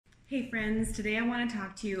Hey friends, today I want to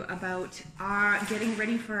talk to you about getting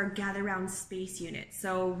ready for our Gather Round Space Unit.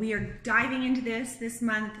 So we are diving into this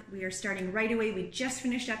month. We are starting right away. We just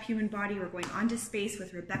finished up Human Body. We're going on to space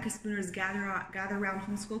with Rebecca Spooner's Gather Round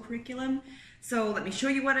Homeschool curriculum. So let me show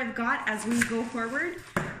you what I've got as we go forward.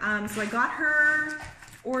 So I got her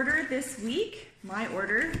order this week, my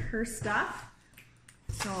order, her stuff.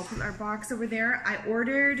 So I'll put our box over there. I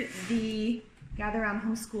ordered the Gather Round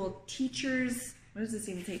Homeschool Teachers, what does this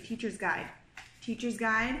even say? Teacher's Guide. Teacher's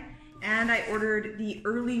Guide. And I ordered the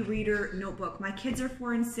Early Reader Notebook. My kids are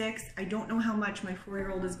 4 and 6. I don't know how much my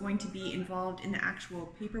 4-year-old is going to be involved in the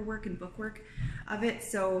actual paperwork and bookwork of it.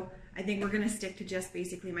 So I think we're going to stick to just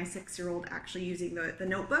basically my 6-year-old actually using the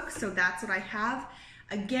notebook. So that's what I have.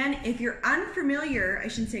 Again, if you're unfamiliar, I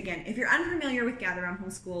shouldn't say again, if you're unfamiliar with Gather Round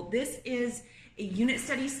Homeschool, this is a unit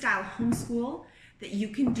study style homeschool that you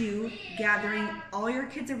can do gathering all your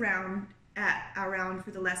kids around for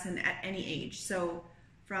the lesson at any age. So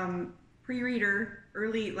from pre-reader,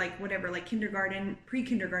 early, like whatever, like kindergarten,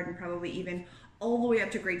 pre-kindergarten probably even, all the way up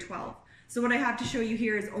to grade 12. So what I have to show you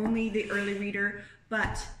here is only the early reader,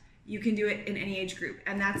 but you can do it in any age group.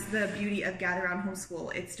 And that's the beauty of Gather Round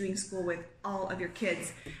Homeschool. It's doing school with all of your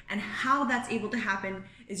kids. And how that's able to happen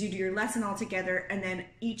is you do your lesson all together, and then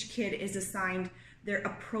each kid is assigned their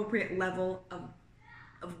appropriate level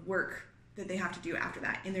of work that they have to do after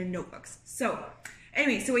that in their notebooks. So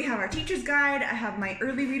anyway, so we have our teacher's guide. I have my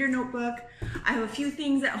early reader notebook. I have a few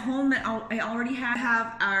things at home that I already have. I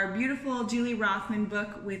have our beautiful Julie Rothman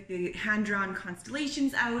book with the hand-drawn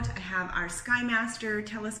constellations out. I have our Skymaster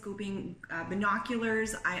telescoping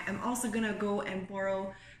binoculars. I am also gonna go and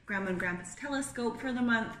borrow Grandma and Grandpa's telescope for the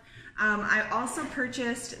month. I also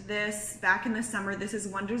purchased this back in the summer. This is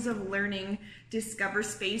Wonders of Learning Discover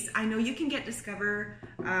Space. I know you can get Discover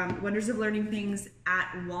Wonders of Learning things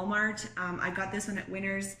at Walmart. I got this one at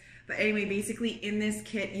Winners. But anyway, basically in this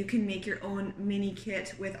kit, you can make your own mini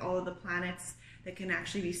kit with all of the planets that can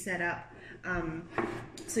actually be set up.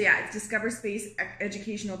 So yeah, it's Discover Space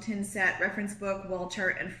Educational Tin Set, Reference Book, Wall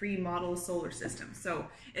Chart, and Free Model Solar System. So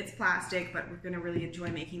it's plastic, but we're gonna really enjoy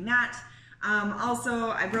making that. Also,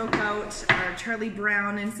 I broke out our Charlie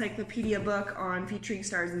Brown encyclopedia book on featuring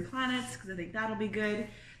stars and planets because I think that'll be good.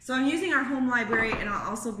 So I'm using our home library, and I'll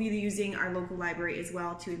also be using our local library as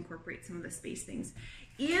well to incorporate some of the space things.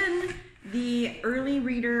 In the early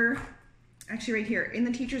reader, actually right here, in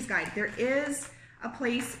the teacher's guide, there is a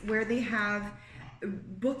place where they have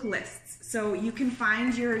book lists. So you can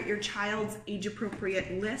find your child's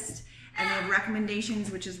age-appropriate list, and they have recommendations,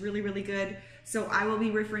 which is really, really good. So I will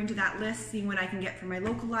be referring to that list, seeing what I can get from my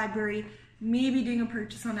local library, maybe doing a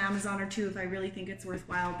purchase on Amazon or two if I really think it's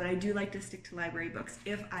worthwhile, but I do like to stick to library books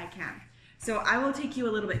if I can. So I will take you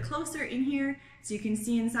a little bit closer in here so you can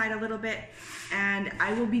see inside a little bit, and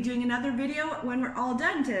I will be doing another video when we're all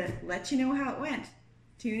done to let you know how it went.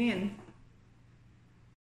 Tune in.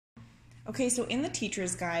 Okay, so in the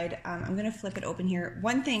teacher's guide, I'm going to flip it open here.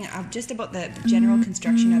 One thing just about the general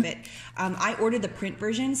construction of it, I ordered the print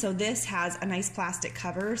version, so this has a nice plastic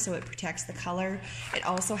cover so it protects the color. It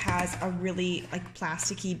also has a really like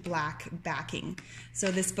plasticky black backing,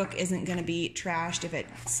 so this book isn't going to be trashed if it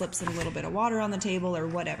slips in a little bit of water on the table or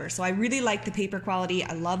whatever. So I really like the paper quality.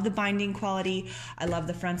 I love the binding quality. I love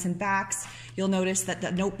the fronts and backs. You'll notice that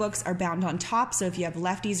the notebooks are bound on top, so if you have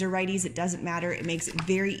lefties or righties, it doesn't matter. It makes it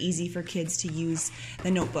very easy for kids to use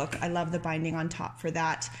the notebook. I love the binding on top for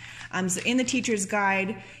that. So in the teacher's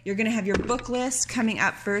guide, you're going to have your book list coming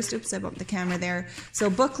up first. Oops, I bumped the camera there. So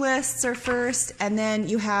book lists are first, and then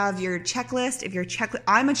you have your checklist. If you're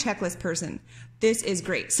I'm a checklist person. This is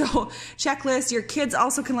great. So checklist, your kids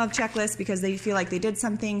also can love checklists because they feel like they did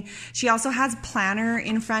something. She also has planner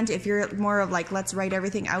in front. If you're more of like, let's write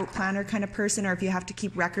everything out planner kind of person, or if you have to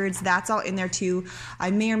keep records, that's all in there too.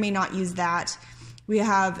 I may or may not use that. We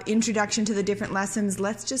have introduction to the different lessons.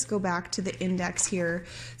 Let's just go back to the index here.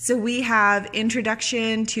 So we have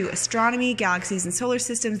introduction to astronomy, galaxies and solar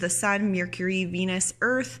systems, the sun, Mercury, Venus,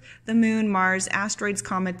 Earth, the moon, Mars, asteroids,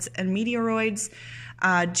 comets, and meteoroids,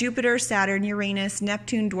 Jupiter, Saturn, Uranus,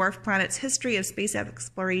 Neptune, dwarf planets, history of space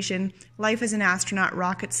exploration, life as an astronaut,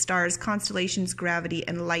 rockets, stars, constellations, gravity,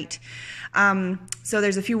 and light. So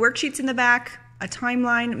there's a few worksheets in the back, a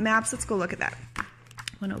timeline, maps. Let's go look at that.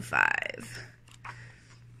 105.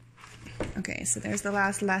 Okay, so there's the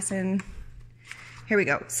last lesson. Here we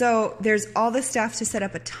go. So there's all the stuff to set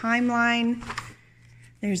up a timeline.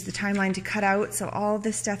 There's the timeline to cut out. So all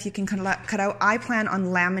this stuff you can cut out. I plan on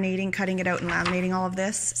cutting it out and laminating all of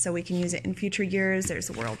this so we can use it in future years.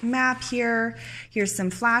 There's a world map here. Here's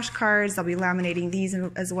some flashcards. I'll be laminating these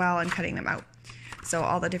as well and cutting them out. So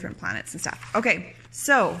all the different planets and stuff. Okay,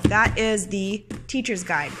 so that is the teacher's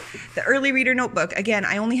guide. The early reader notebook. Again,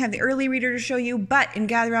 I only have the early reader to show you, but in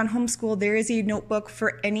Gather Round Homeschool, there is a notebook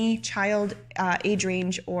for any child age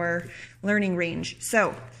range or learning range.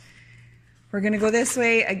 So we're going to go this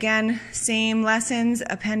way. Again, same lessons,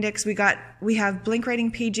 appendix. We have blank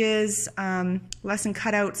writing pages, lesson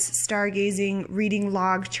cutouts, stargazing, reading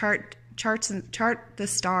log, chart the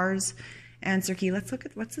stars, answer key. Let's look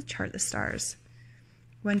at what's the chart the stars.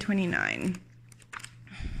 129.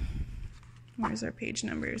 Where's our page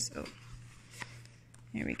numbers? Oh,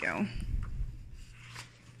 here we go.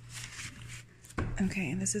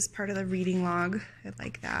 Okay, this is part of the reading log. I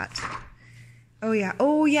like that. Oh yeah,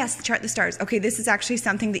 oh yes, chart the stars. Okay, this is actually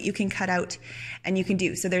something that you can cut out and you can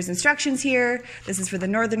do. So there's instructions here. This is for the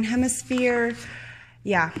Northern Hemisphere.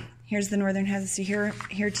 Yeah, here's the Northern Hemisphere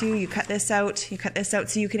here too. You cut this out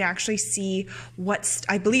so you can actually see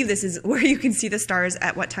I believe this is where you can see the stars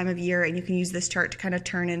at what time of year, and you can use this chart to kind of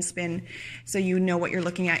turn and spin so you know what you're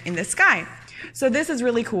looking at in the sky. So this is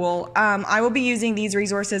really cool. I will be using these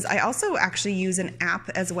resources. I also actually use an app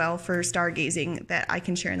as well for stargazing that I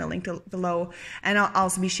can share in the link below, and I'll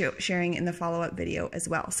also be sharing in the follow-up video as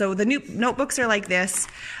well. So the new notebooks are like this.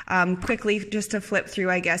 Quickly, just to flip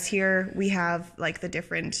through, I guess here we have like the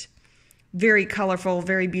different very colorful,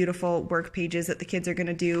 very beautiful work pages that the kids are going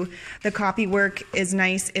to do. The copy work is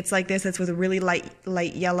nice. It's like this. It's with a really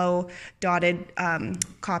light yellow dotted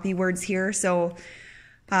copy words here. So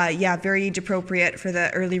yeah, very age appropriate for the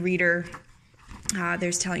early reader.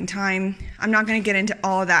 There's telling time. I'm not going to get into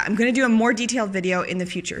all of that. I'm going to do a more detailed video in the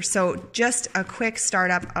future. So just a quick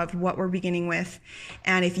startup of what we're beginning with.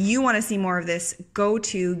 And if you want to see more of this, go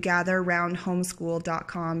to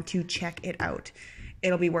gatherroundhomeschool.com to check it out.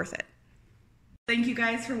 It'll be worth it. Thank you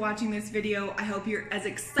guys for watching this video. I hope you're as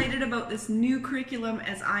excited about this new curriculum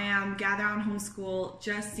as I am. Gather Round Homeschool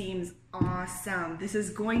just seems awesome.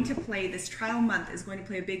 This trial month is going to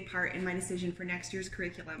play a big part in my decision for next year's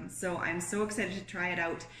curriculum. So I'm so excited to try it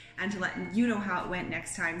out and to let you know how it went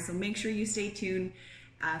next time. So make sure you stay tuned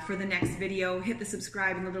for the next video. Hit the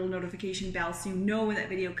subscribe and the little notification bell so you know when that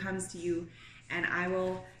video comes to you. And I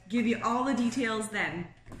will give you all the details then.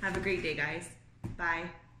 Have a great day, guys. Bye.